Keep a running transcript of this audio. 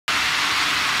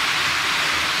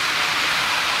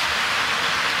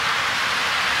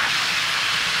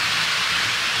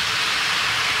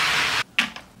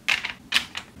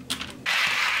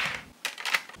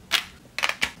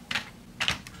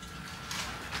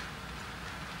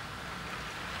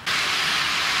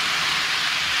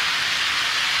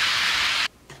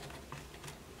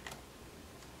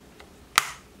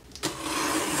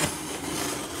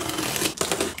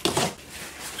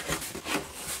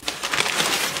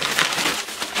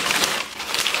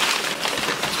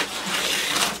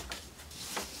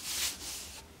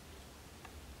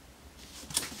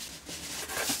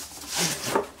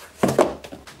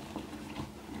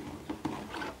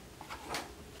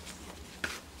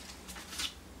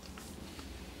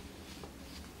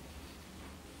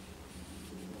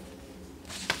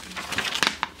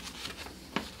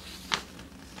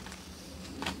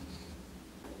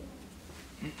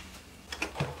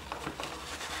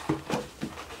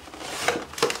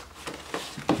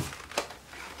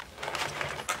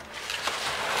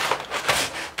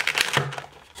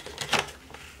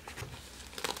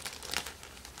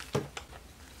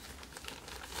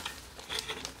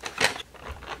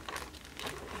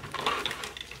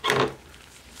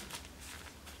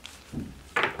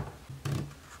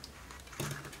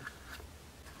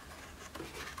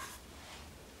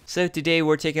So today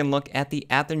we're taking a look at the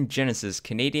Athearn Genesis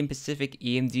Canadian Pacific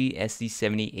EMD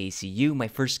SD70ACU, my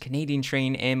first Canadian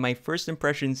train, and my first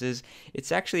impressions is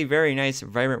it's actually very nice,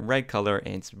 vibrant red color,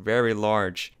 and it's very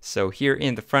large. So here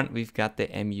in the front we've got the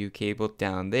MU cable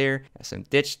down there, some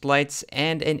ditched lights,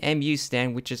 and an MU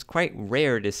stand, which is quite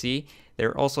rare to see.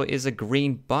 There also is a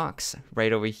green box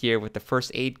right over here with the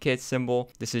first aid kit symbol.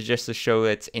 This is just to show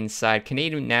it's inside.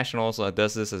 Canadian National also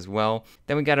does this as well.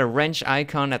 Then we got a wrench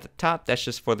icon at the top. That's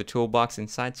just for the toolbox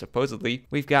inside, supposedly.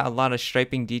 We've got a lot of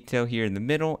striping detail here in the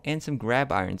middle and some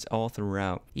grab irons all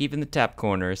throughout, even the tap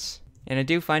corners. And I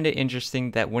do find it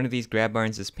interesting that one of these grab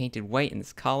irons is painted white in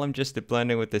this column just to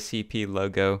blend in with the CP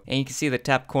logo. And you can see the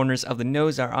tap corners of the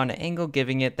nose are on an angle,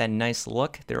 giving it that nice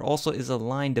look. There also is a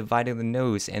line dividing the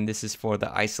nose, and this is for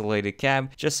the isolated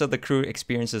cab, just so the crew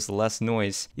experiences less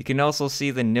noise. You can also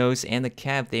see the nose and the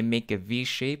cab, they make a V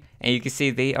shape, and you can see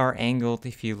they are angled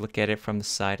if you look at it from the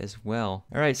side as well.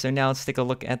 Alright, so now let's take a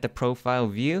look at the profile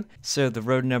view. So the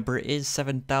road number is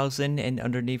 7000, and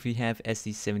underneath we have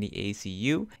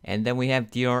SD70ACU, and then we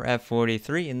have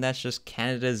DRF43, and that's just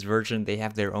Canada's version. They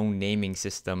have their own naming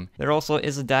system. There also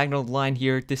is a diagonal line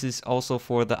here. This is also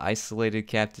for the isolated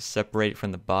cab to separate it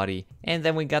from the body. And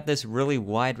then we got this really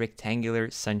wide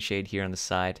rectangular sunshade here on the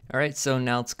side. Alright, so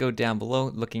now let's go down below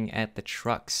looking at the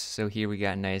trucks. So here we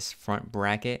got a nice front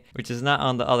bracket, which is not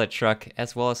on the other truck,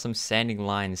 as well as some sanding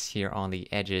lines here on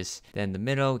the edges. Then in the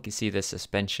middle, you can see the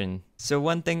suspension. So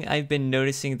one thing I've been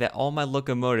noticing that all my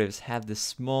locomotives have this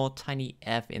small tiny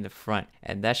F in the front,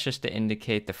 and that's just to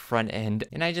indicate the front end.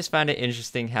 And I just found it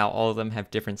interesting how all of them have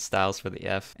different styles for the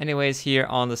F. Anyways, here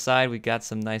on the side we got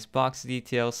some nice box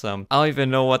detail, some, I don't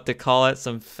even know what to call it,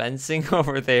 some fencing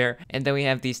over there. And then we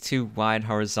have these two wide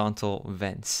horizontal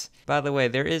vents. By the way,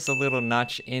 there is a little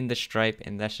notch in the stripe,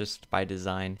 and that's just by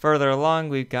design. Further along,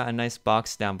 we've got a nice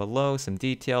box down below, some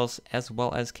details, as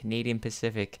well as Canadian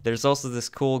Pacific. There's also this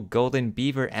cool golden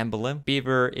beaver emblem.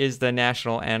 Beaver is the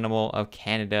national animal of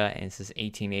Canada, and since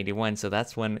 1881, so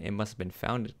that's when it must have been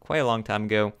founded quite a long time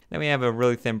ago. Then we have a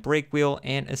really thin brake wheel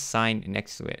and a sign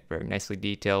next to it, very nicely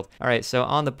detailed. Alright, so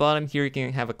on the bottom here, you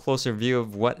can have a closer view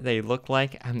of what they look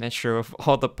like. I'm not sure of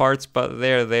all the parts, but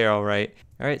they're there alright.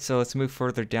 Alright, so let's move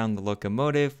further down the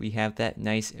locomotive. We have that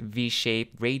nice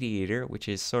V-shaped radiator, which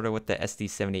is sort of what the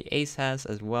SD70 Ace has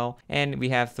as well. And we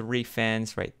have 3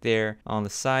 fans right there on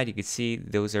the side. You can see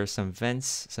those are some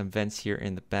vents here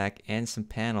in the back, and some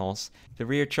panels. The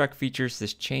rear truck features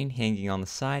this chain hanging on the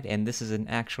side, and this is an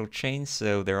actual chain,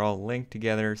 so they're all linked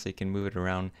together so you can move it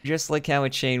around just like how a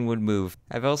chain would move.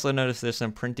 I've also noticed there's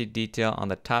some printed detail on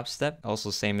the top step,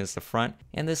 also same as the front.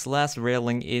 And this last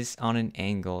railing is on an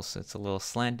angle, so it's a little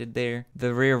slanted there.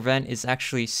 The rear vent is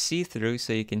actually see-through,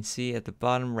 so you can see at the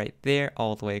bottom right there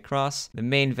all the way across. The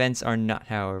main vents are not,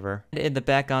 however. And in the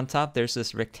back on top, there's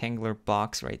this rectangular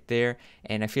box right there,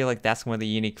 and I feel like that's one of the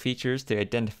unique features to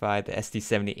identify the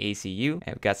SD70ACU. And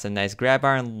we've got some nice grab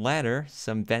iron ladder,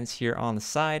 some vents here on the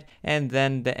side, and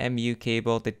then the MU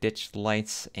cable, the ditched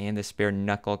lights, and the spare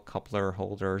knuckle coupler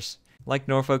holders. Like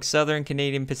Norfolk Southern,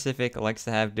 Canadian Pacific likes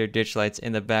to have their ditch lights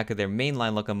in the back of their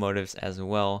mainline locomotives as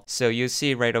well. So you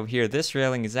see right over here, this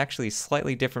railing is actually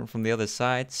slightly different from the other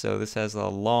side, so this has a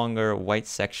longer white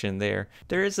section there.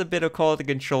 There is a bit of quality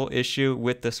control issue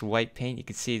with this white paint. You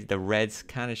can see the reds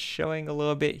kind of showing a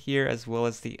little bit here as well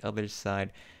as the other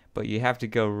side, but you have to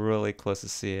go really close to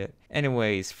see it.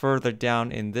 Anyways, further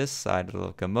down in this side of the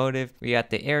locomotive, we got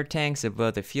the air tanks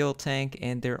above the fuel tank,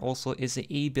 and there also is an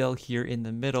E-bell here in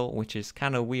the middle, which is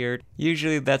kind of weird.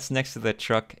 Usually that's next to the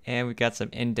truck, and we got some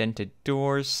indented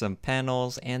doors, some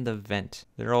panels, and a vent.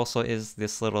 There also is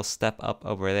this little step up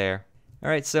over there.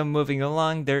 Alright, so moving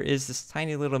along, there is this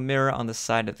tiny little mirror on the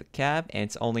side of the cab, and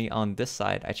it's only on this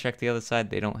side. I checked the other side,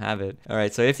 they don't have it.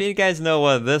 Alright, so if you guys know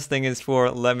what this thing is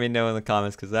for, let me know in the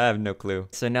comments, because I have no clue.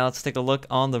 So now let's take a look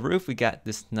on the roof. We got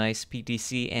this nice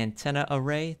PTC antenna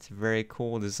array. It's a very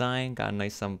cool design, got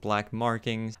nice some black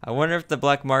markings. I wonder if the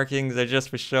black markings are just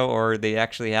for show or they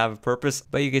actually have a purpose,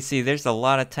 but you can see there's a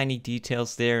lot of tiny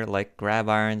details there, like grab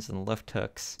irons and lift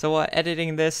hooks. So while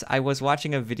editing this, I was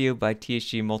watching a video by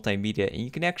TSG Multimedia, and you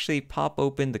can actually pop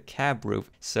open the cab roof.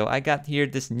 So I got here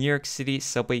this New York City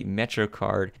subway Metro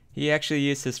card. He actually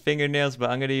used his fingernails, but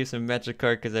I'm going to use a Metro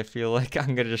card because I feel like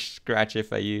I'm going to just scratch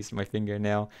if I use my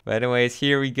fingernail. But anyways,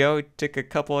 here we go. It took a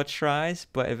couple of tries,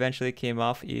 but eventually came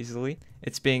off easily.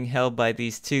 It's being held by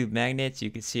these 2 magnets. You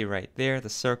can see right there, the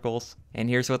circles. And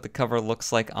here's what the cover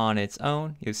looks like on its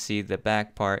own. You'll see the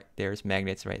back part, there's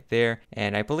magnets right there.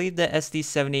 And I believe the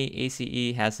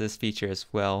SD70ACE has this feature as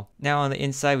well. Now on the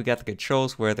inside, we got the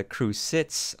controls where the crew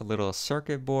sits, a little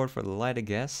circuit board for the light, I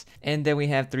guess. And then we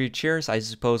have 3 chairs. I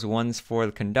suppose logos. One's for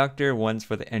the conductor, one's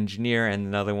for the engineer, and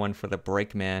another one for the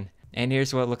brakeman. And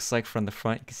here's what it looks like from the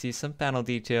front. You can see some panel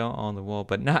detail on the wall,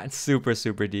 but not super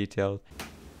detailed.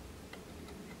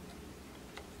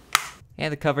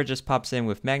 And the cover just pops in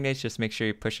with magnets. Just make sure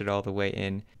you push it all the way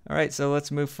in. Alright, so let's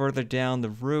move further down the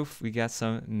roof. We got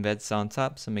some vents on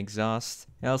top, some exhaust.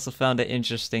 I also found it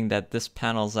interesting that this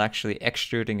panel is actually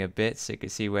extruding a bit, so you can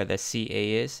see where the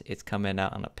CA is. It's coming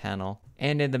out on a panel.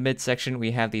 And in the midsection,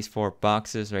 we have these 4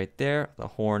 boxes right there. The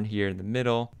horn here in the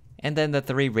middle. And then the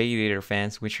 3 radiator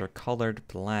fans, which are colored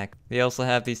black. They also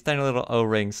have these tiny little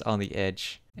O-rings on the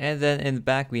edge. And then in the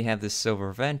back we have this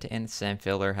silver vent and sand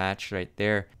filler hatch right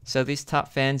there. So these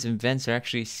top fans and vents are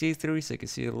actually see-through, so you can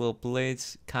see the little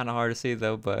blades. Kind of hard to see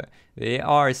though, but they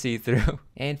are see-through.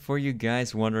 And for you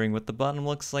guys wondering what the bottom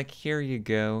looks like, here you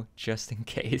go, just in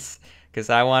case. Because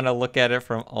I want to look at it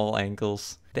from all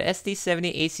angles. The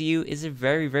SD70ACU is a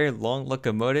very long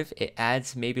locomotive. It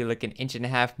adds maybe like 1.5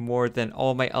 inches more than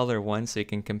all my other ones, so you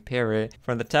can compare it.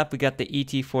 From the top we got the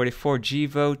ET44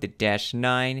 GEVO, the Dash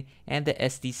 9, and the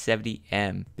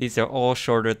SD70M. These are all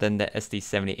shorter than the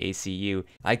SD70ACU.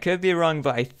 I could be wrong,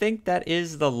 but I think that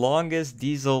is the longest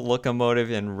diesel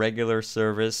locomotive in regular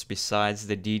service besides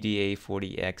the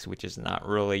DDA40X, which is not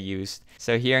really used.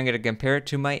 So here I'm going to compare it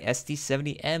to my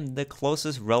SD70M, the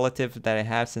closest relative that I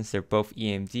have since they're both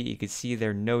EMD. You can see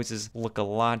their noses look a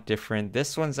lot different.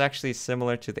 This one's actually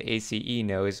similar to the ACE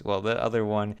nose, while the other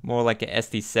one more like an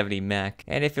SD70 Mac.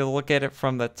 And if you look at it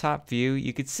from the top view,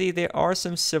 you can see there are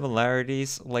some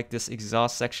similarities, like this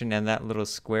exhaust section and that little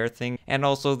square thing. And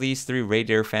also these 3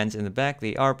 radiator fans in the back,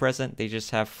 they are present, they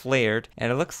just have flared.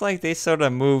 And it looks like they sort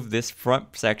of moved this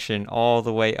front section all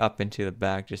the way up into the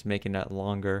back, just making it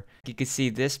longer. You can see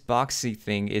this boxy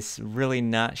thing is really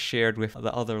not shared with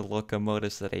the other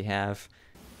locomotives that I have.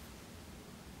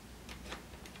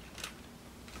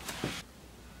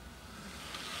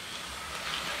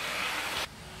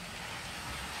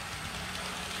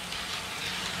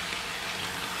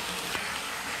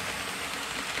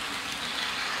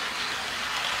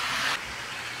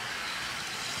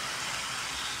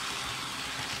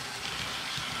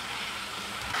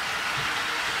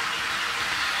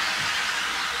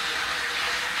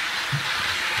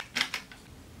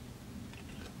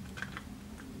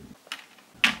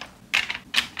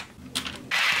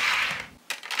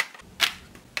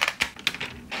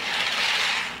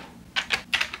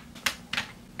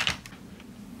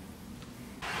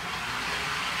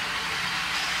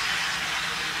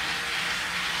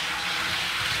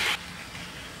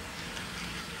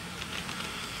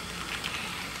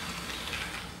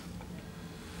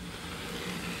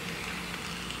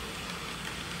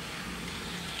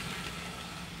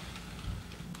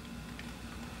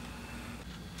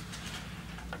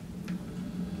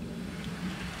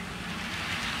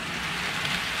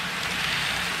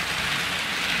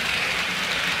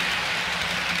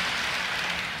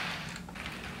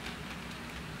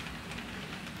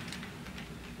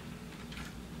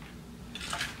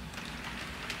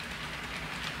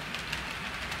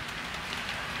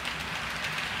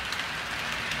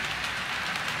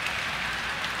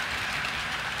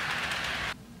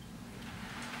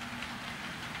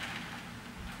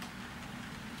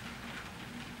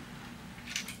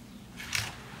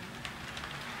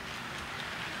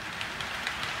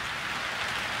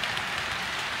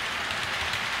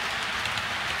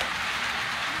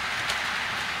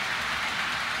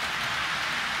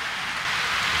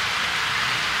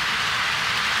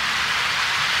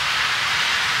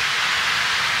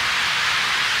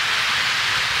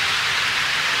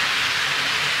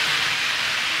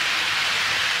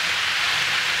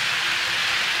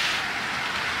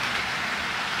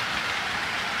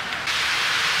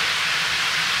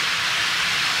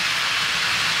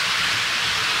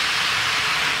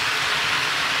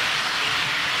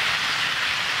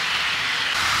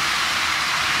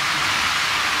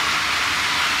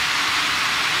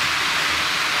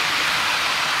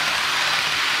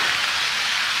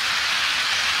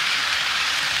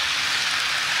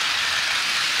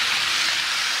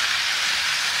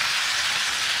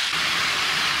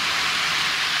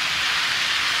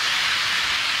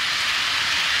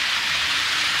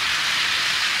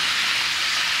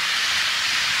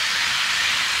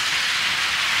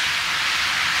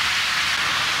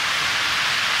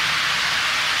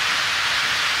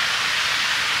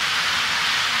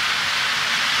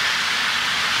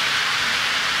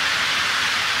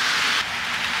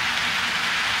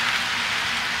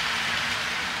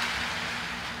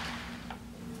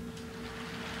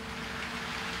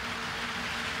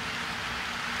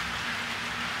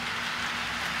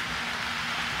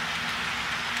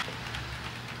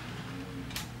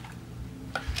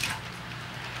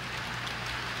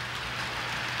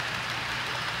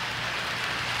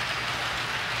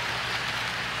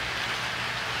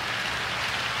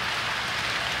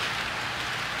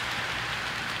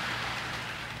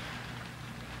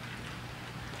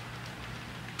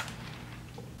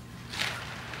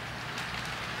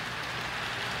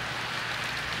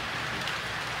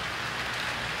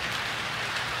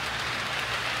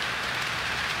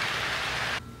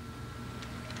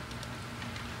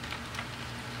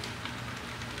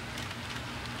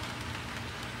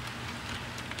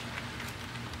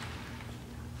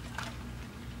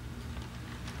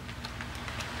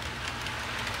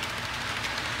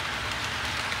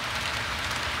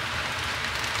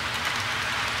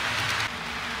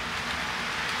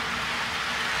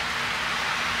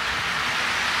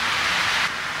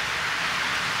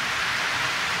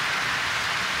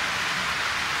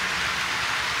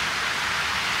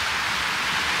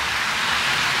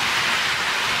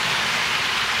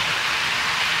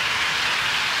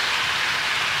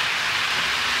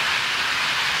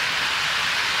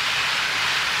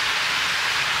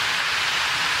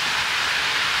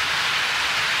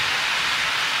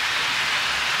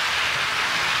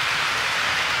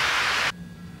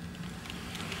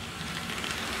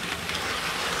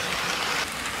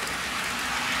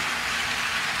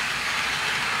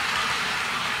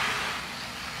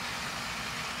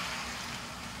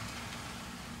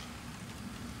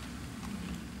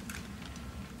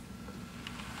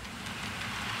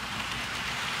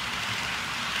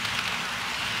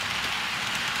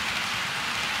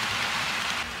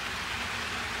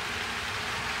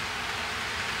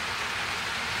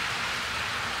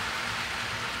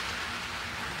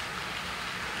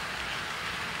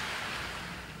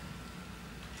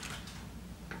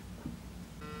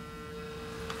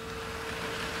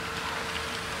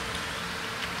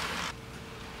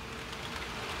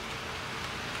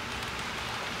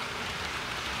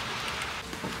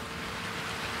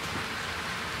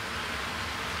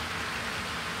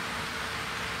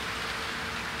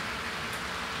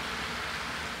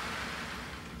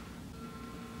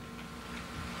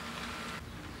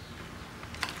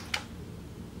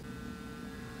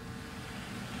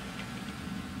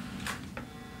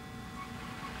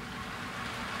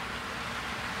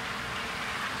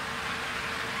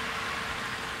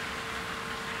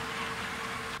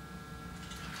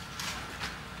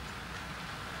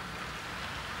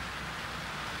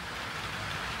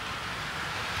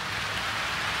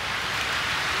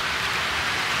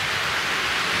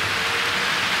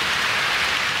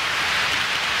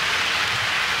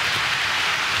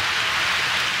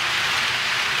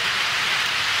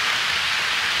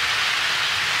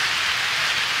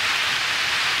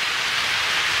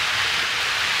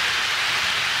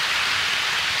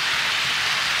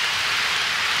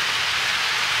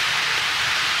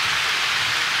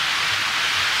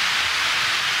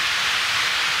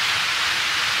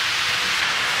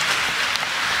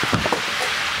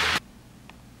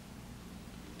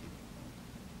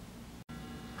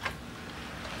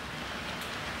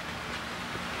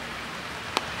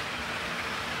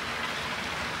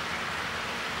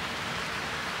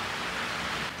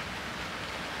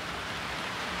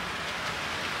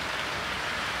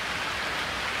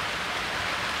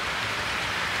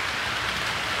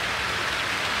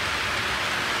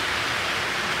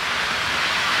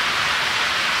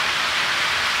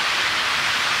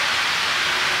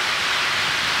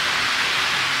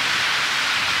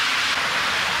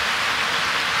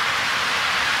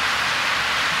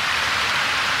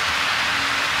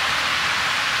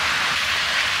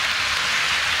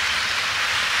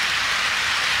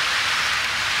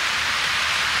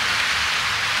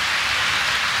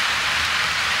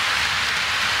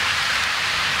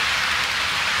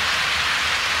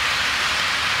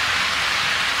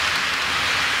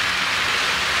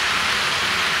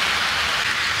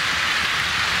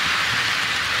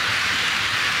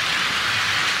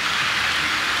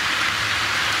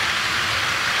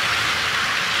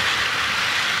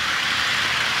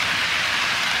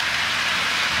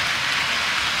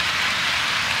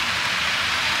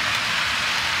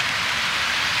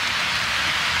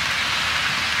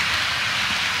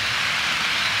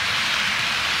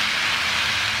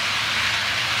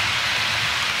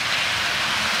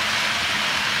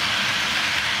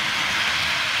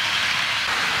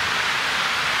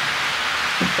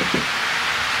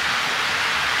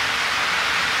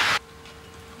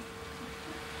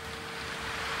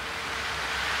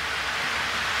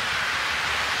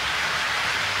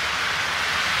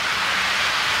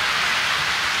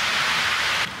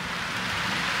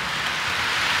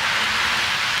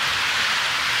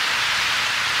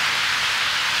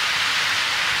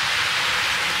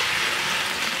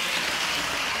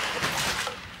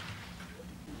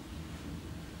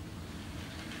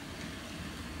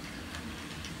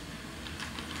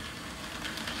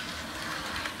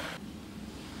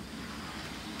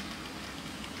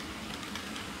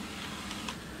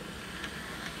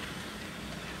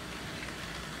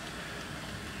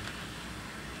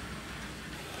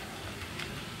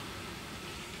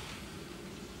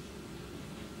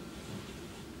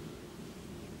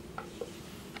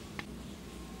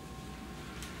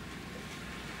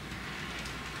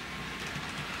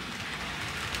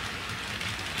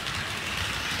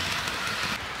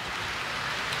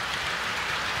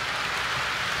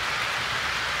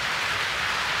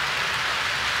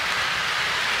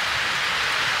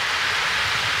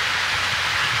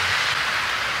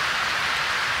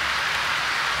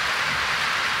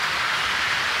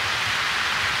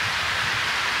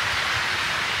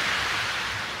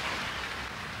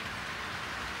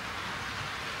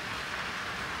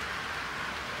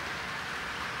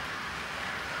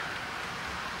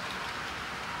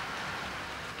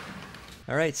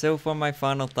 Alright, so for my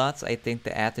final thoughts, I think the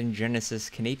Athearn Genesis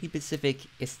Canadian Pacific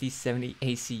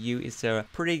SD70ACU is a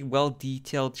pretty well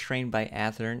detailed train by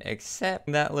Athearn, except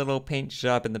that little paint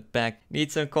job in the back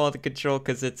needs some quality control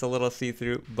because it's a little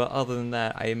see-through, but other than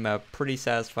that, I'm pretty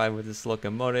satisfied with this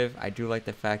locomotive. I do like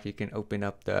the fact you can open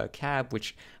up the cab,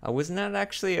 which I was not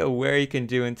actually aware you can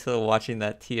do until watching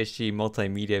that TSG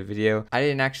multimedia video. I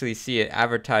didn't actually see it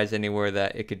advertised anywhere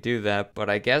that it could do that, but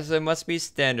I guess it must be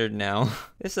standard now.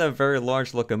 It's a very large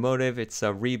locomotive. It's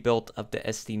a rebuilt of the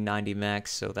SD90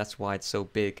 Max, so that's why it's so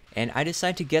big. And I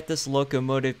decided to get this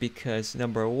locomotive because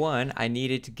number one, I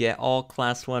needed to get all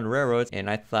class 1 railroads, and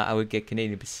I thought I would get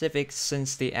Canadian Pacific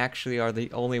since they actually are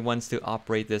the only ones to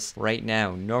operate this right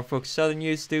now. Norfolk Southern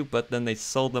used to, but then they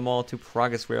sold them all to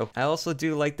Progress Rail. I also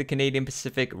do like the Canadian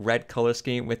Pacific red color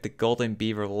scheme with the golden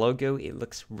beaver logo. It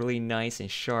looks really nice and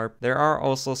sharp. There are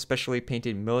also specially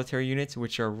painted military units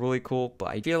which are really cool, but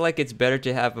I feel like it's better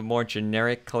to have a more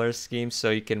generic color scheme so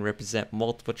you can represent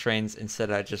multiple trains instead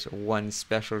of just one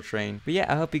special train. But yeah,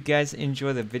 I hope you guys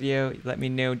enjoy the video. Let me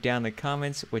know down in the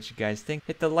comments what you guys think.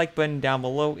 Hit the like button down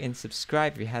below and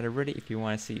subscribe if you hadn't already if you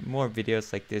want to see more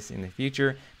videos like this in the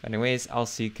future. But anyways, I'll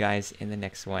see you guys in the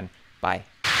next one. Bye.